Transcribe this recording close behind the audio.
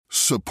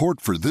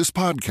Support for this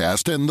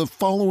podcast and the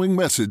following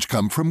message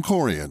come from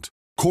Corient.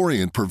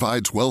 Corient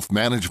provides wealth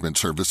management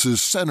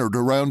services centered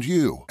around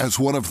you. As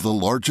one of the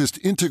largest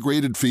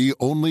integrated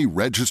fee-only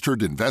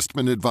registered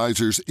investment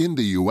advisors in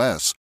the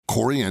U.S.,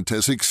 Corient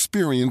has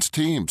experienced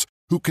teams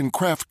who can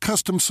craft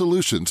custom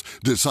solutions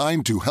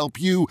designed to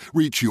help you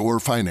reach your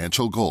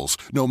financial goals,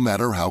 no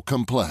matter how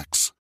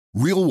complex.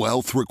 Real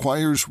wealth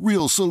requires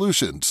real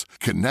solutions.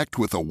 Connect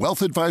with a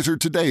wealth advisor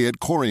today at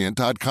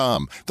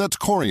Corient.com. That's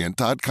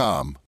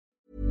Corient.com.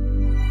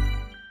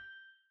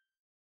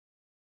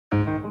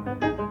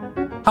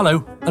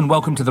 Hello, and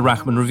welcome to the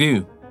Rachman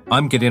Review.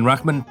 I'm Gideon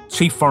Rachman,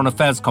 Chief Foreign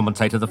Affairs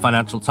Commentator of the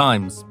Financial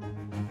Times.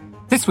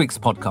 This week's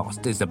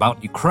podcast is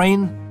about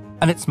Ukraine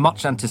and its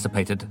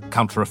much-anticipated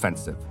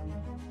counteroffensive.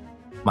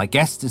 My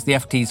guest is the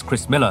FT's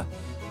Chris Miller,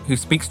 who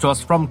speaks to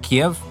us from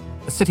Kiev,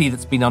 a city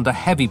that's been under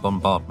heavy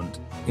bombardment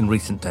in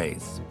recent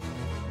days.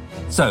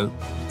 So,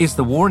 is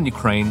the war in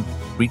Ukraine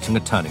reaching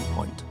a turning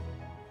point?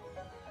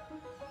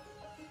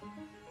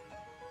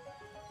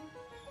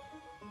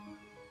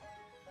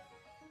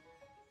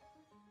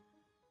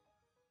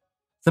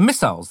 The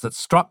missiles that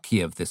struck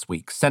Kiev this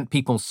week sent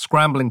people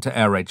scrambling to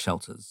air raid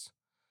shelters.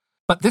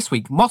 But this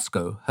week,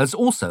 Moscow has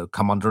also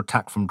come under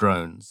attack from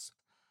drones.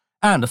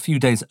 And a few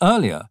days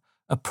earlier,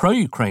 a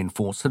pro-Ukraine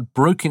force had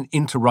broken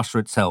into Russia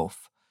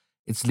itself.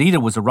 Its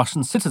leader was a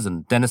Russian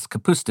citizen, Denis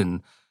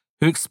Kapustin,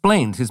 who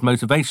explained his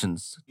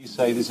motivations. You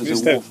say this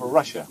is a war for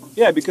Russia?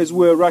 Yeah, because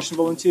we're a Russian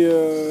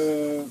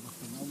volunteer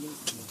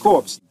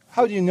corps.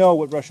 How do you know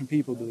what Russian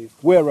people believe?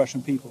 We're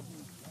Russian people,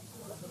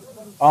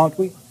 aren't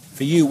we?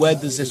 For you, where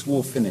does this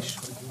war finish?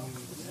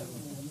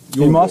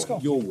 In Moscow.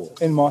 Your war.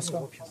 In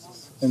Moscow.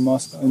 In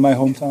Moscow, in my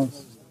hometown.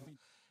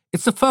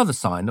 It's a further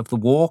sign of the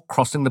war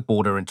crossing the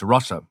border into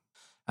Russia.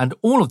 And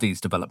all of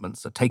these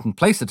developments are taking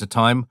place at a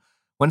time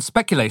when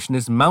speculation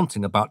is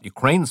mounting about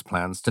Ukraine's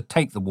plans to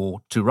take the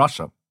war to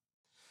Russia.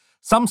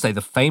 Some say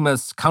the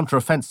famous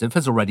counteroffensive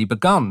has already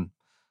begun.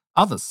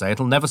 Others say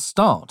it'll never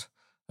start.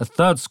 A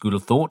third school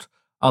of thought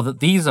are that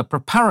these are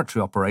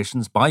preparatory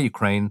operations by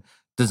Ukraine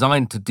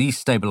designed to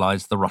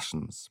destabilize the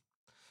Russians.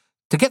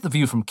 To get the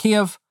view from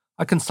Kiev,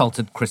 I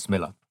consulted Chris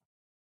Miller.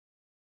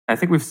 I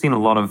think we've seen a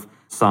lot of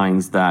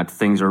signs that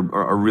things are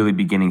really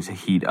beginning to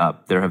heat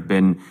up. There have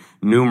been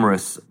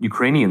numerous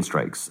Ukrainian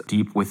strikes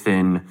deep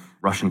within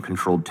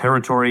Russian-controlled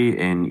territory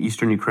in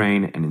eastern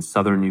Ukraine and in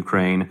southern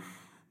Ukraine.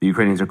 The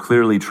Ukrainians are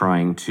clearly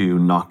trying to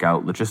knock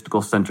out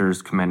logistical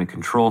centers, command and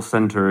control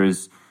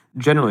centers,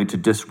 generally to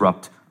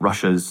disrupt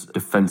Russia's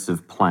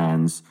defensive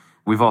plans.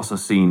 We've also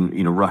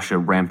seen, Russia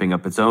ramping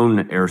up its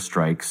own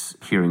airstrikes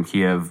here in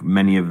Kiev.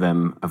 Many of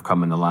them have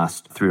come in the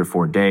last 3 or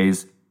 4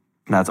 days.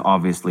 That's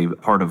obviously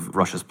part of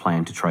Russia's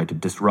plan to try to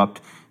disrupt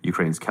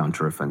Ukraine's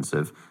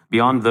counteroffensive.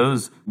 Beyond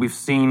those, we've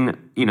seen,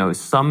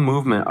 some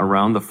movement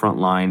around the front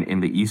line in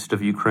the east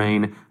of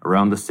Ukraine,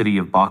 around the city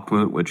of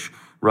Bakhmut, which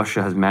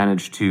Russia has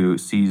managed to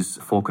seize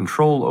full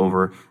control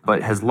over,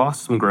 but has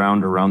lost some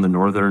ground around the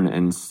northern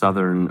and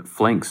southern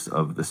flanks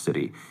of the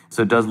city.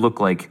 So it does look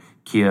like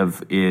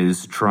Kiev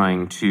is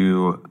trying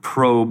to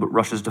probe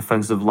Russia's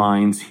defensive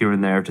lines here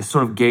and there to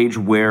sort of gauge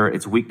where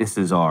its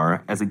weaknesses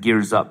are as it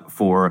gears up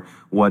for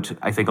what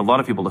I think a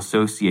lot of people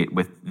associate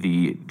with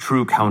the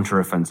true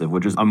counteroffensive,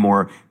 which is a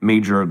more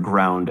major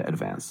ground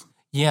advance.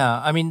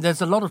 Yeah, I mean,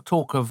 there's a lot of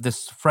talk of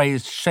this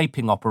phrase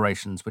shaping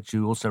operations, which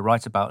you also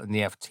write about in the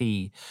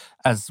FT,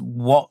 as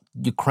what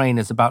Ukraine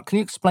is about. Can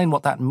you explain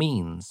what that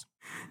means?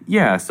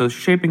 Yeah, so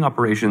shaping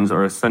operations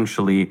are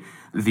essentially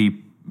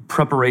the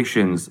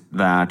preparations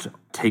that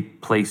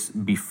take place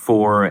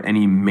before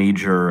any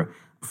major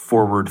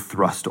forward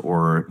thrust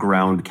or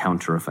ground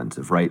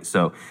counteroffensive, right?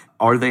 So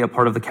are they a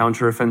part of the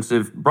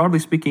counteroffensive? Broadly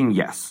speaking,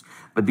 yes.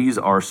 But these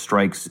are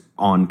strikes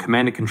on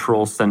command and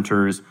control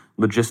centers,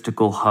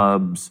 logistical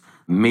hubs,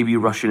 maybe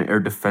Russian air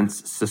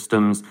defense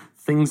systems,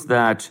 things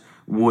that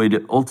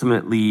would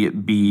ultimately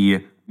be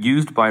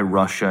used by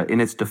Russia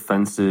in its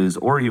defenses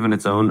or even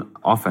its own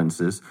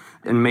offenses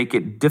and make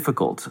it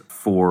difficult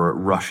for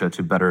Russia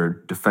to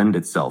better defend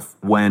itself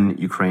when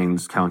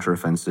Ukraine's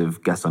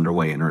counteroffensive gets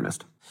underway in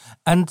earnest.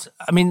 And,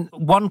 I mean,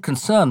 one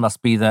concern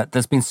must be that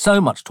there's been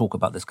so much talk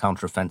about this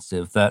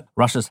counteroffensive that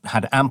Russia's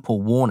had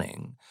ample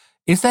warning.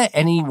 Is there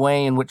any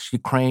way in which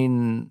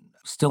Ukraine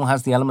still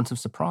has the element of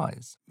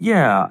surprise?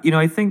 Yeah,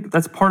 I think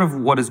that's part of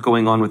what is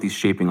going on with these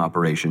shaping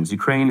operations.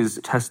 Ukraine is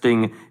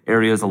testing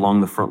areas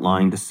along the front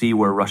line to see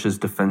where Russia's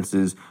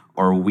defenses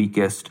are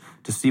weakest,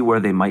 to see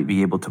where they might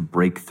be able to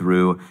break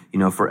through.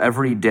 For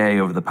every day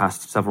over the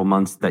past several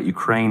months that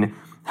Ukraine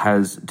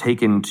has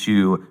taken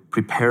to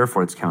prepare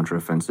for its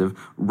counteroffensive,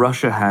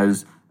 Russia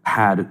has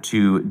had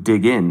to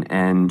dig in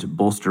and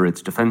bolster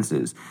its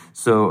defenses.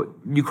 So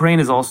Ukraine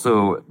is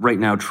also right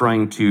now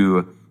trying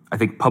to, I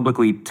think,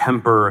 publicly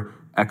temper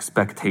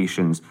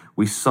expectations.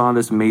 We saw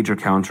this major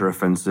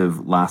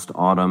counteroffensive last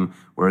autumn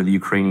where the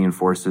Ukrainian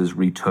forces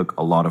retook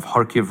a lot of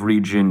Kharkiv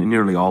region,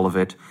 nearly all of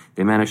it.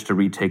 They managed to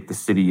retake the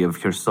city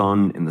of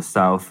Kherson in the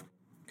south.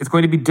 It's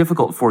going to be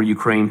difficult for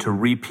Ukraine to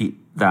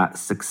repeat that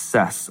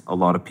success. A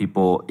lot of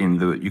people in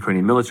the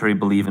Ukrainian military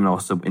believe, and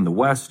also in the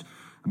West,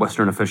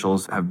 Western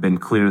officials have been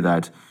clear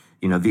that,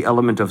 the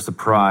element of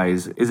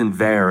surprise isn't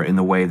there in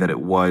the way that it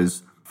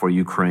was for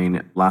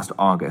Ukraine last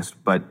August.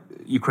 But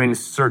Ukraine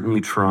is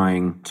certainly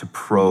trying to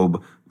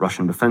probe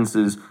Russian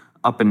defenses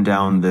up and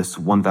down this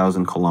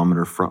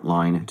 1,000-kilometer front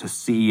line to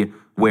see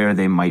where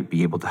they might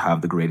be able to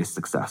have the greatest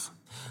success.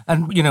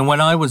 And, when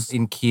I was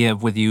in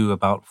Kiev with you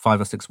about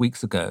 5 or 6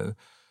 weeks ago,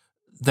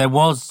 there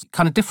was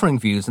kind of differing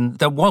views, and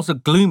there was a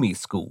gloomy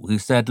school who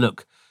said,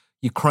 look,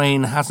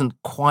 Ukraine hasn't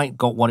quite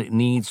got what it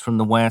needs from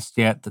the West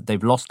yet, that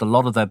they've lost a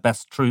lot of their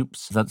best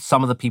troops, that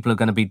some of the people who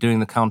are going to be doing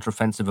the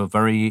counteroffensive are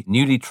very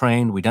newly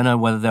trained. We don't know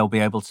whether they'll be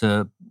able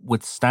to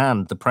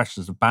withstand the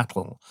pressures of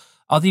battle.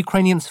 Are the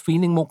Ukrainians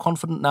feeling more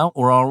confident now,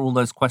 or are all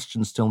those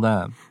questions still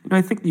there?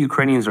 I think the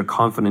Ukrainians are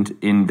confident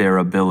in their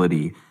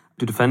ability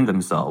to defend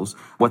themselves.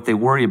 What they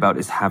worry about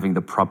is having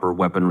the proper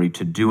weaponry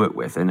to do it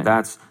with. And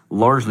that's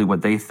largely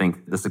what they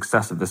think the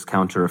success of this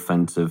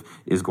counteroffensive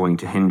is going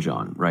to hinge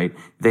on, right?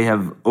 They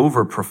have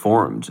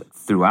overperformed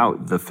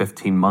throughout the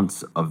 15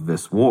 months of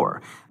this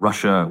war.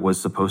 Russia was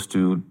supposed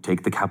to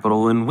take the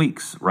capital in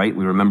weeks, right?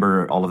 We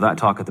remember all of that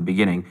talk at the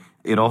beginning.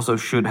 It also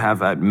should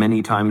have at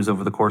many times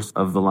over the course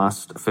of the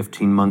last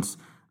 15 months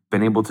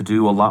been able to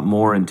do a lot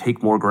more and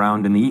take more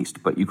ground in the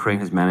east, but Ukraine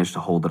has managed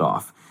to hold it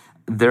off.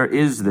 There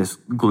is this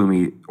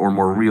gloomy or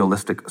more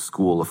realistic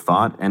school of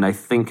thought, and I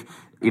think,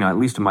 at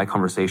least in my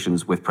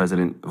conversations with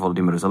President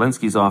Volodymyr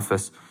Zelensky's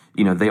office,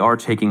 they are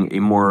taking a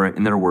more,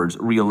 in their words,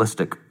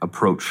 realistic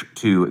approach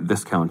to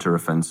this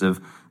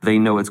counteroffensive. They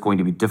know it's going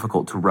to be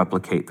difficult to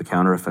replicate the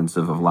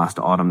counteroffensive of last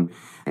autumn.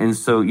 And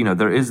so,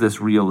 there is this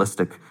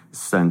realistic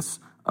sense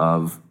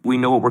of, we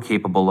know what we're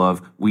capable of.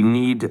 We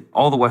need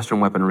all the Western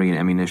weaponry and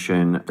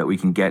ammunition that we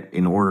can get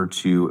in order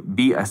to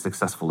be as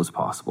successful as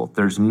possible.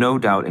 There's no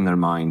doubt in their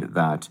mind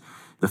that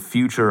the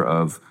future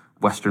of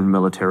Western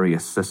military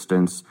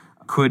assistance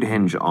could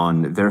hinge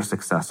on their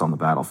success on the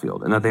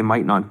battlefield, and that they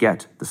might not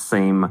get the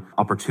same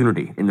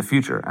opportunity in the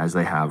future as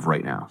they have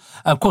right now.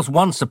 Of course,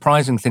 one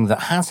surprising thing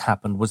that has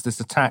happened was this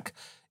attack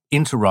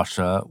into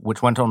Russia,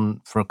 which went on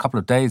for a couple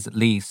of days at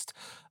least,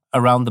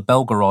 around the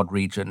Belgorod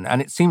region.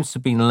 And it seems to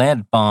have been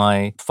led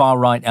by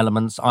far-right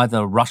elements,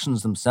 either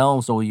Russians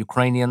themselves or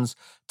Ukrainians.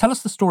 Tell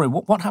us the story.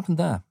 What happened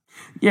there?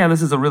 Yeah,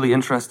 this is a really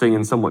interesting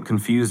and somewhat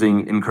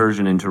confusing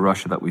incursion into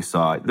Russia that we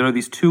saw. There are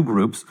these two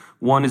groups.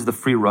 One is the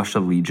Free Russia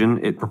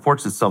Legion. It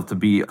purports itself to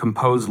be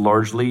composed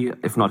largely,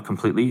 if not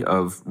completely,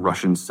 of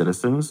Russian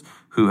citizens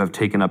who have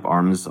taken up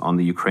arms on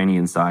the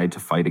Ukrainian side to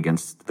fight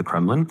against the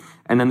Kremlin.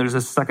 And then there's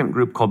a second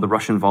group called the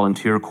Russian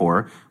Volunteer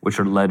Corps, which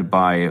are led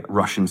by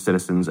Russian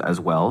citizens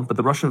as well. But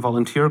the Russian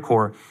Volunteer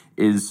Corps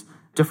is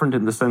different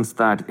in the sense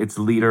that its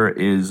leader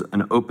is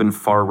an open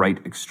far-right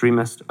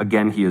extremist.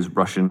 Again, he is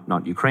Russian,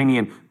 not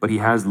Ukrainian, but he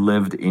has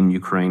lived in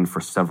Ukraine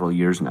for several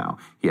years now.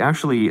 He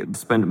actually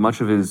spent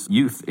much of his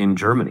youth in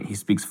Germany. He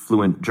speaks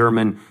fluent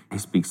German. He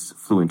speaks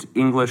fluent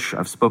English.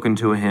 I've spoken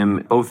to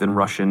him both in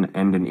Russian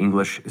and in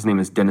English. His name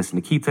is Denis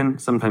Nikitin.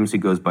 Sometimes he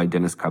goes by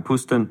Denis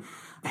Kapustin.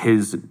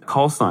 His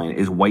call sign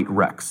is White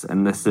Rex,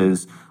 and this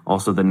is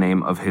also the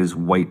name of his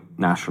white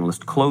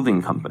nationalist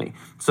clothing company.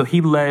 So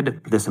he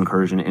led this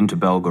incursion into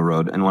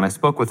Belgorod, and when I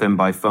spoke with him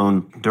by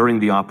phone during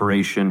the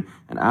operation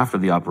and after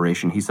the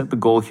operation, he said the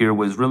goal here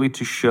was really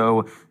to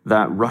show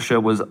that Russia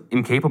was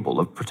incapable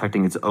of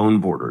protecting its own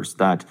borders,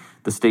 that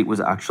the state was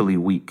actually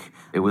weak.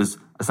 It was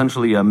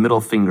essentially a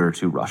middle finger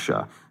to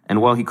Russia.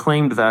 And while he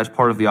claimed that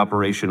part of the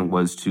operation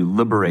was to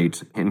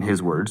liberate, in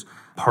his words,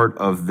 part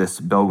of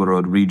this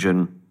Belgorod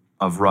region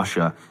of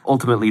Russia,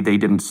 ultimately they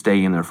didn't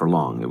stay in there for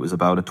long. It was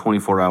about a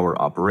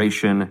 24-hour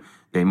operation.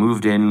 They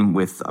moved in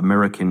with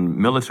American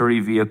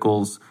military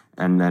vehicles,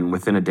 and then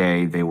within a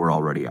day, they were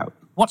already out.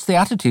 What's the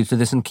attitude to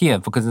this in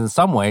Kiev? Because in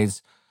some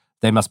ways,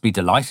 they must be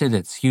delighted.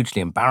 It's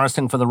hugely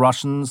embarrassing for the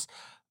Russians.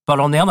 But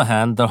on the other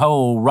hand, the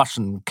whole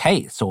Russian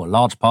case, or a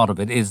large part of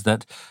it, is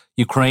that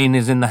Ukraine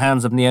is in the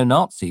hands of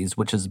neo-Nazis,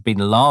 which has been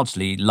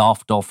largely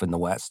laughed off in the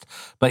West.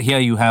 But here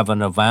you have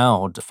an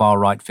avowed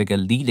far-right figure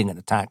leading an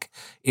attack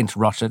into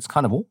Russia. It's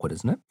kind of awkward,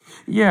 isn't it?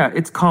 Yeah,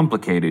 it's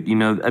complicated.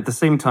 At the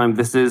same time,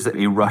 this is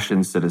a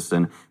Russian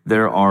citizen.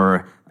 There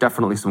are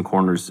definitely some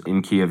corners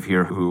in Kiev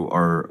here who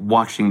are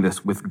watching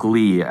this with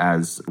glee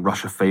as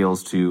Russia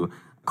fails to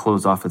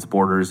close off its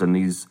borders, and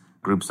these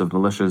groups of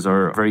militias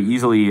are very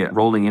easily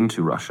rolling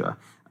into Russia.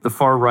 The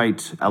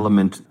far-right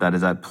element that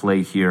is at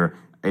play here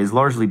is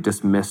largely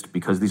dismissed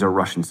because these are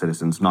Russian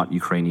citizens, not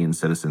Ukrainian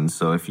citizens.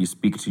 So if you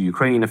speak to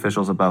Ukrainian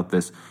officials about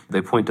this,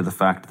 they point to the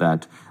fact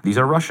that these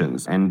are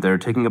Russians and they're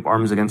taking up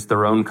arms against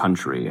their own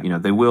country.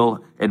 They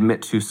will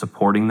admit to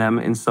supporting them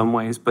in some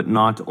ways, but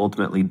not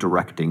ultimately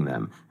directing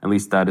them. At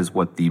least that is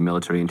what the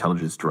Military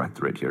Intelligence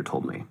Directorate here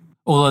told me.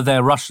 Although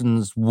they're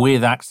Russians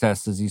with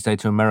access, as you say,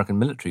 to American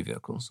military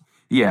vehicles.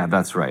 Yeah,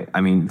 that's right. I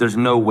mean, there's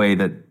no way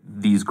that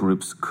these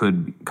groups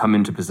could come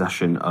into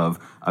possession of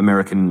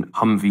American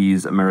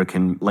Humvees,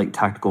 American light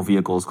tactical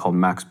vehicles called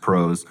Max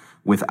Pros,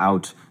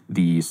 without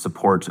the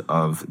support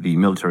of the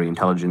military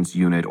intelligence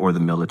unit or the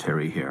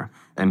military here.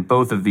 And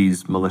both of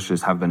these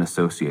militias have been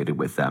associated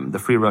with them. The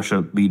Free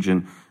Russia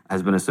Legion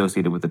has been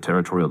associated with the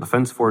Territorial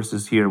Defense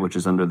Forces here, which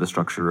is under the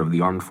structure of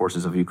the Armed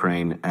Forces of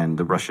Ukraine, and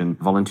the Russian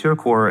Volunteer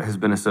Corps has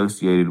been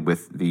associated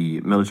with the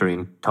Military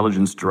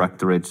Intelligence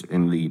Directorate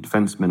in the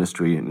Defense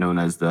Ministry, known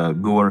as the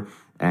GUR,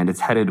 and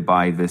it's headed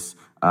by this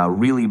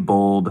really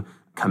bold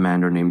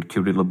commander named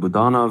Kirill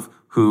Budanov,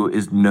 who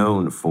is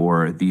known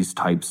for these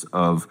types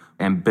of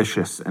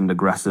ambitious and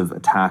aggressive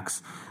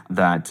attacks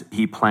that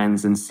he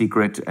plans in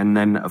secret. And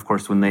then, of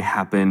course, when they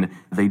happen,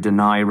 they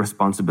deny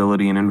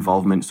responsibility and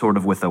involvement, sort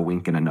of with a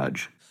wink and a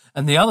nudge.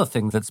 And the other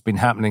thing that's been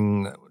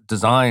happening,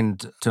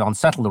 designed to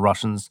unsettle the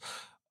Russians,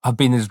 have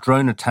been these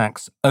drone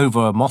attacks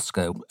over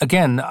Moscow.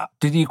 Again,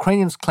 do the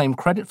Ukrainians claim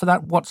credit for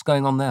that? What's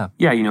going on there?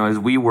 Yeah, as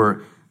we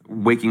were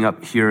waking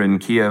up here in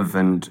Kiev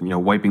and,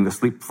 wiping the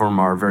sleep from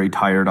our very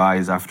tired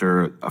eyes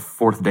after a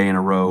fourth day in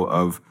a row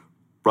of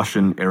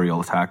Russian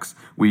aerial attacks,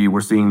 we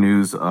were seeing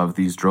news of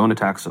these drone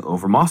attacks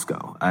over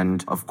Moscow.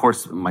 And of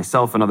course,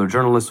 myself and other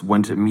journalists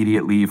went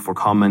immediately for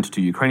comment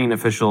to Ukrainian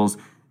officials.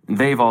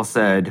 They've all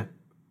said,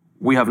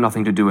 we have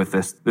nothing to do with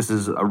this. This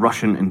is a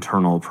Russian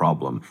internal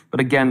problem. But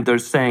again, they're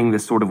saying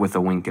this sort of with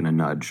a wink and a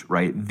nudge,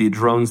 right? The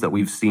drones that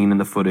we've seen in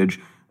the footage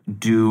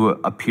do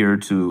appear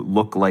to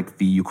look like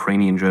the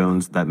Ukrainian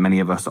drones that many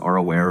of us are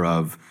aware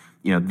of.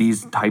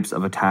 These types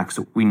of attacks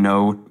we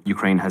know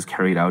Ukraine has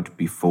carried out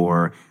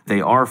before. They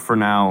are, for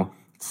now,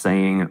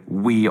 saying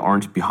we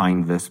aren't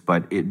behind this,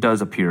 but it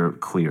does appear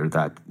clear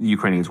that the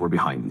Ukrainians were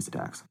behind these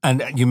attacks.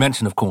 And you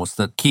mentioned, of course,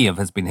 that Kiev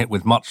has been hit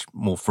with much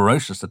more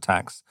ferocious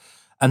attacks.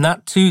 And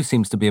that, too,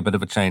 seems to be a bit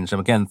of a change.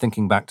 I'm again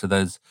thinking back to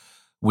those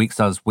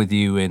weeks I was with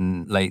you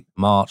in late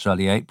March,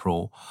 early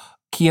April.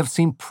 Kiev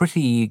seemed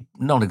pretty,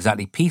 not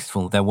exactly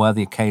peaceful. There were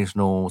the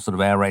occasional sort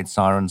of air raid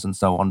sirens and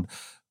so on,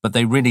 but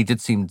they really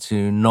did seem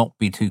to not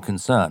be too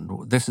concerned.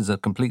 This is a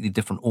completely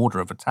different order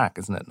of attack,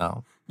 isn't it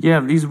now? Yeah,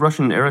 these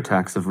Russian air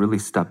attacks have really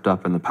stepped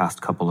up in the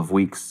past couple of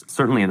weeks,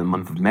 certainly in the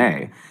month of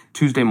May.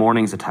 Tuesday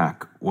morning's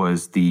attack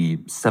was the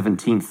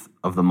 17th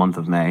of the month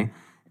of May,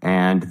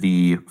 and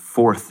the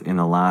 4th in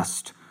the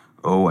last,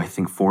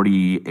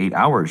 48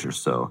 hours or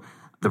so.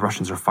 The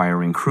Russians are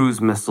firing cruise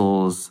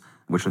missiles,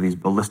 which are these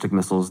ballistic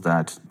missiles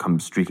that come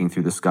streaking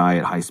through the sky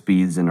at high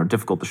speeds and are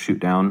difficult to shoot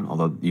down,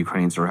 although the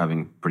Ukrainians are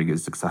having pretty good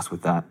success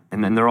with that.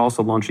 And then they're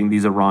also launching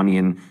these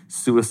Iranian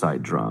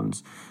suicide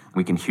drones.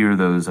 We can hear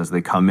those as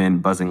they come in,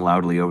 buzzing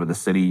loudly over the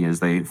city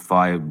as they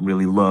fly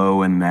really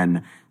low and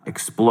then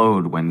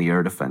explode when the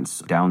air defense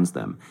downs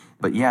them.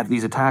 But yeah,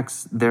 these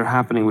attacks, they're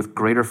happening with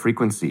greater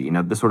frequency,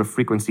 the sort of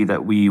frequency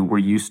that we were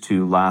used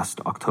to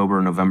last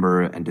October,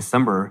 November, and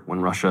December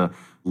when Russia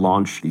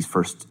launched these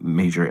first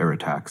major air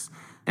attacks.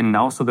 And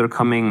also they're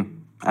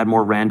coming at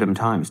more random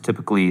times.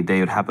 Typically, they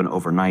would happen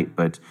overnight,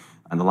 but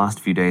in the last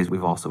few days,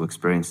 we've also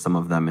experienced some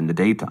of them in the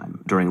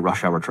daytime, during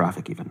rush hour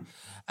traffic even.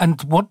 And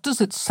what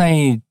does it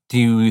say, do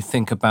you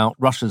think, about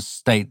Russia's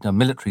state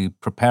military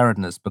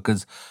preparedness?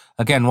 Because,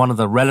 again, one of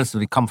the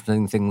relatively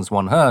comforting things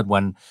one heard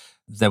when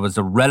there was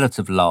a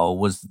relative lull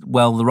was,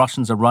 well, the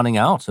Russians are running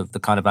out of the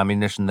kind of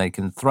ammunition they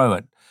can throw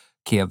at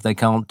Kiev. They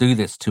can't do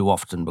this too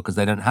often because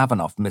they don't have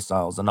enough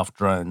missiles, enough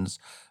drones.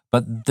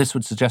 But this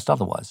would suggest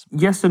otherwise.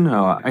 Yes and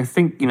no. I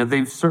think,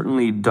 they've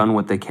certainly done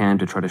what they can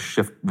to try to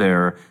shift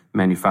their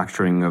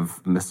manufacturing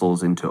of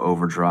missiles into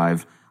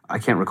overdrive. I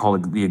can't recall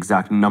the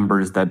exact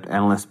numbers that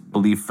analysts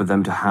believe for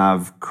them to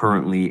have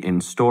currently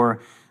in store,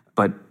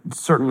 but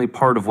certainly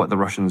part of what the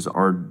Russians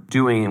are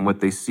doing and what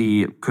they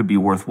see could be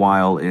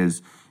worthwhile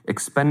is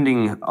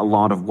expending a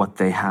lot of what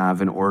they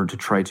have in order to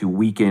try to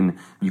weaken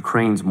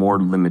Ukraine's more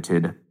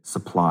limited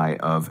supply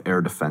of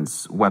air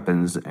defense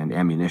weapons and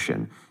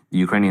ammunition. The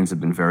Ukrainians have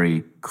been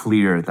very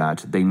clear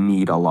that they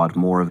need a lot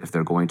more if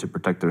they're going to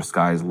protect their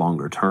skies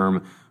longer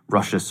term.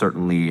 Russia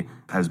certainly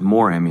has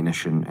more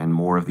ammunition and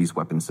more of these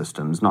weapon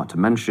systems, not to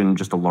mention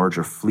just a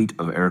larger fleet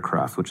of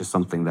aircraft, which is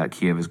something that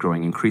Kiev is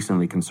growing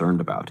increasingly concerned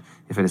about.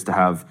 If it is to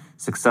have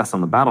success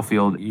on the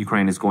battlefield,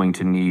 Ukraine is going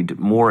to need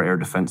more air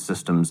defense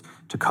systems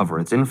to cover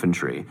its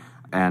infantry.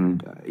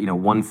 And,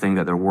 one thing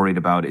that they're worried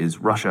about is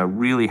Russia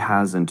really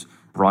hasn't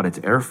brought its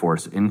air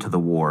force into the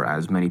war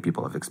as many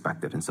people have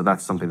expected. And so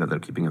that's something that they're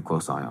keeping a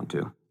close eye on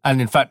too. And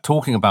in fact,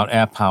 talking about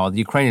air power, the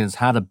Ukrainians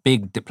had a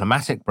big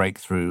diplomatic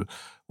breakthrough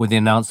with the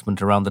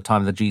announcement around the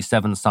time of the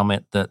G7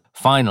 summit that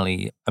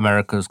finally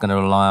America is going to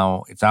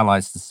allow its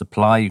allies to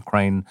supply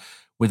Ukraine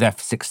with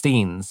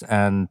F-16s.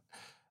 And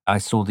I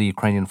saw the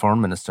Ukrainian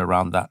foreign minister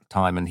around that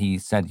time, and he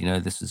said,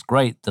 this is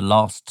great. The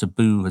last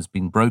taboo has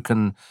been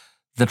broken.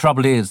 The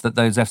trouble is that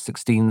those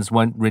F-16s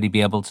won't really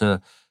be able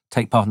to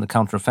take part in the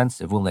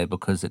counteroffensive, will they?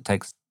 Because it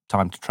takes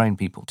time to train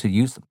people to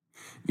use them.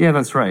 Yeah,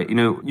 that's right.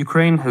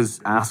 Ukraine has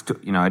asked,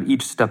 at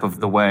each step of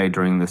the way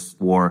during this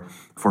war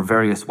for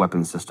various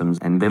weapon systems.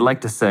 And they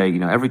like to say,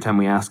 every time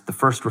we ask, the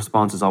first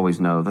response is always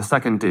no. The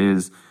second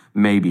is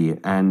maybe.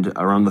 And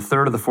around the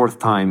third or the fourth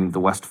time, the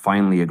West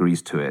finally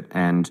agrees to it.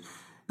 And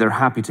they're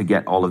happy to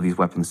get all of these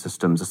weapons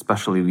systems,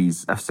 especially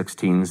these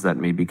F-16s that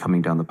may be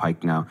coming down the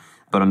pike now.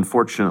 But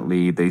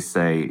unfortunately, they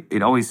say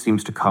it always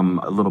seems to come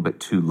a little bit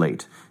too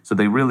late. So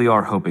they really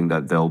are hoping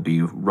that they'll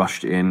be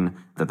rushed in,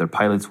 that their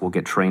pilots will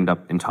get trained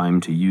up in time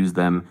to use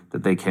them,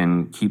 that they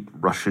can keep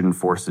Russian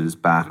forces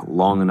back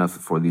long enough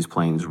for these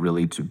planes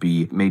really to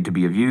be made to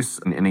be of use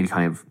in any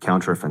kind of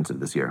counteroffensive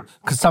this year.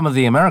 Because some of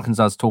the Americans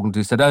I was talking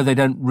to said, they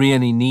don't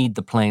really need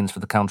the planes for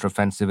the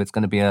counteroffensive. It's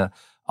going to be a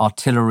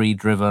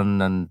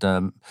artillery-driven, and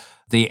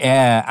the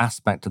air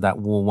aspect of that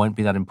war won't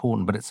be that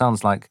important. But it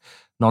sounds like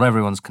not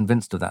everyone's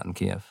convinced of that in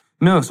Kiev.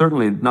 No,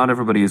 certainly not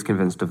everybody is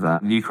convinced of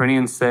that. The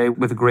Ukrainians say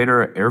with a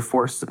greater air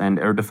force and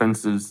air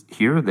defenses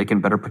here, they can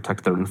better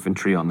protect their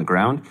infantry on the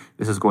ground.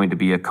 This is going to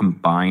be a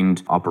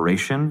combined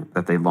operation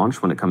that they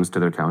launch when it comes to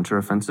their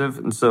counteroffensive.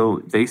 And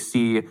so they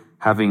see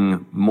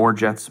having more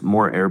jets,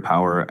 more air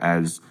power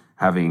as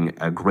having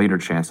a greater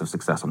chance of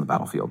success on the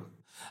battlefield.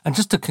 And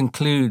just to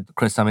conclude,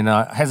 Chris,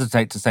 I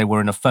hesitate to say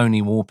we're in a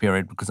phony war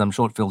period because I'm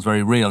sure it feels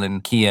very real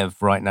in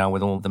Kiev right now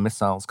with all the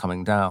missiles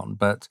coming down.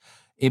 But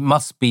it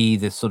must be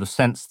this sort of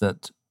sense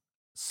that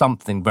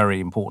something very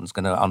important is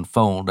going to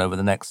unfold over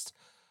the next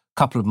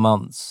couple of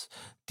months.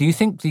 Do you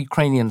think the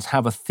Ukrainians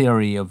have a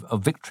theory of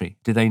victory?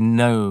 Do they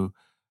know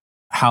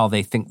how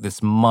they think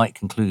this might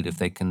conclude if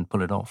they can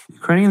pull it off?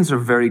 Ukrainians are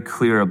very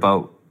clear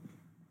about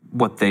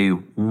what they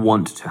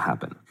want to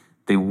happen.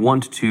 They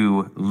want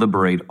to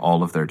liberate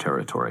all of their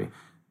territory,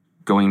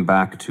 going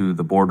back to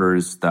the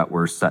borders that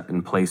were set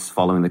in place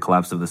following the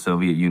collapse of the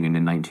Soviet Union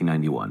in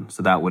 1991.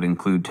 So that would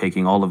include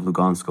taking all of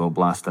Lugansk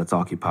Oblast that's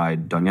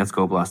occupied, Donetsk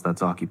Oblast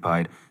that's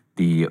occupied,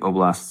 the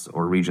oblasts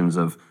or regions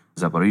of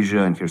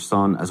Zaporizhia and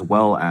Kherson, as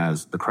well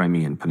as the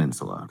Crimean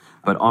Peninsula.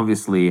 But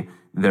obviously,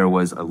 there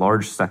was a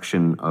large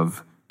section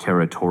of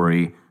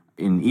territory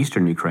in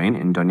eastern Ukraine,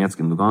 in Donetsk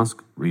and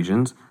Lugansk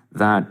regions,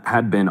 that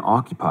had been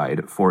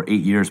occupied for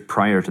 8 years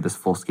prior to this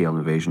full-scale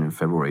invasion in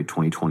February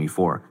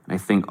 2024. And I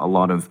think a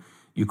lot of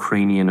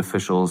Ukrainian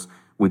officials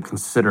would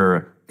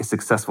consider a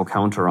successful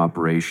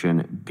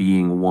counter-operation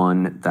being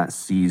one that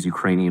sees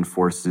Ukrainian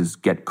forces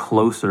get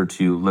closer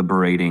to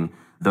liberating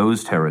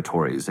those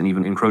territories and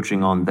even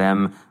encroaching on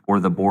them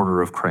or the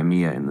border of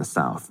Crimea in the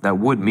south. That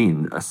would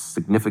mean a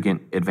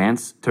significant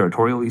advance,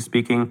 territorially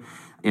speaking,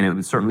 and it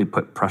would certainly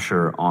put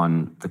pressure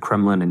on the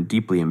Kremlin and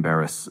deeply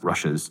embarrass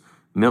Russia's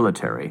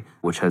military,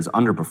 which has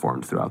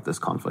underperformed throughout this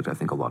conflict, I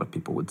think a lot of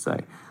people would say.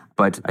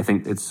 But I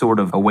think it's sort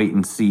of a wait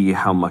and see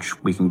how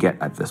much we can get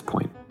at this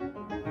point.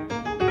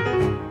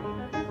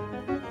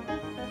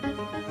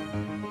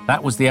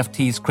 That was the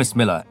FT's Chris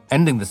Miller,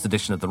 ending this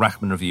edition of the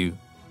Rachman Review.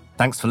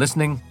 Thanks for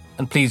listening,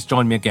 and please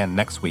join me again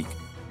next week.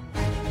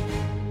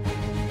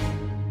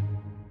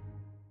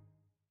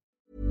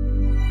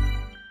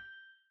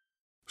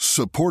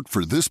 Support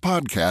for this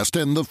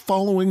podcast and the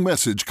following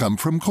message come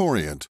from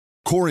Corient.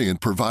 Corient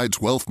provides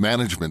wealth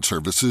management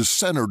services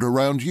centered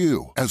around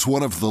you. As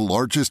one of the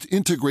largest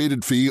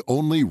integrated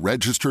fee-only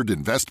registered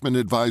investment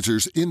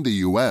advisors in the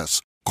U.S.,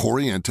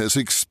 Corient has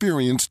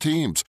experienced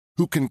teams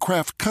who can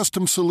craft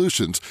custom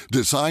solutions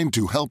designed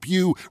to help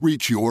you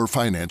reach your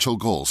financial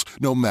goals,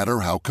 no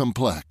matter how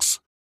complex.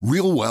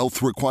 Real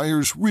wealth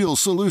requires real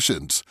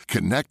solutions.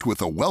 Connect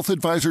with a wealth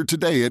advisor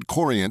today at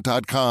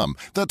Corient.com.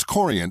 That's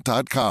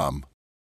Corient.com.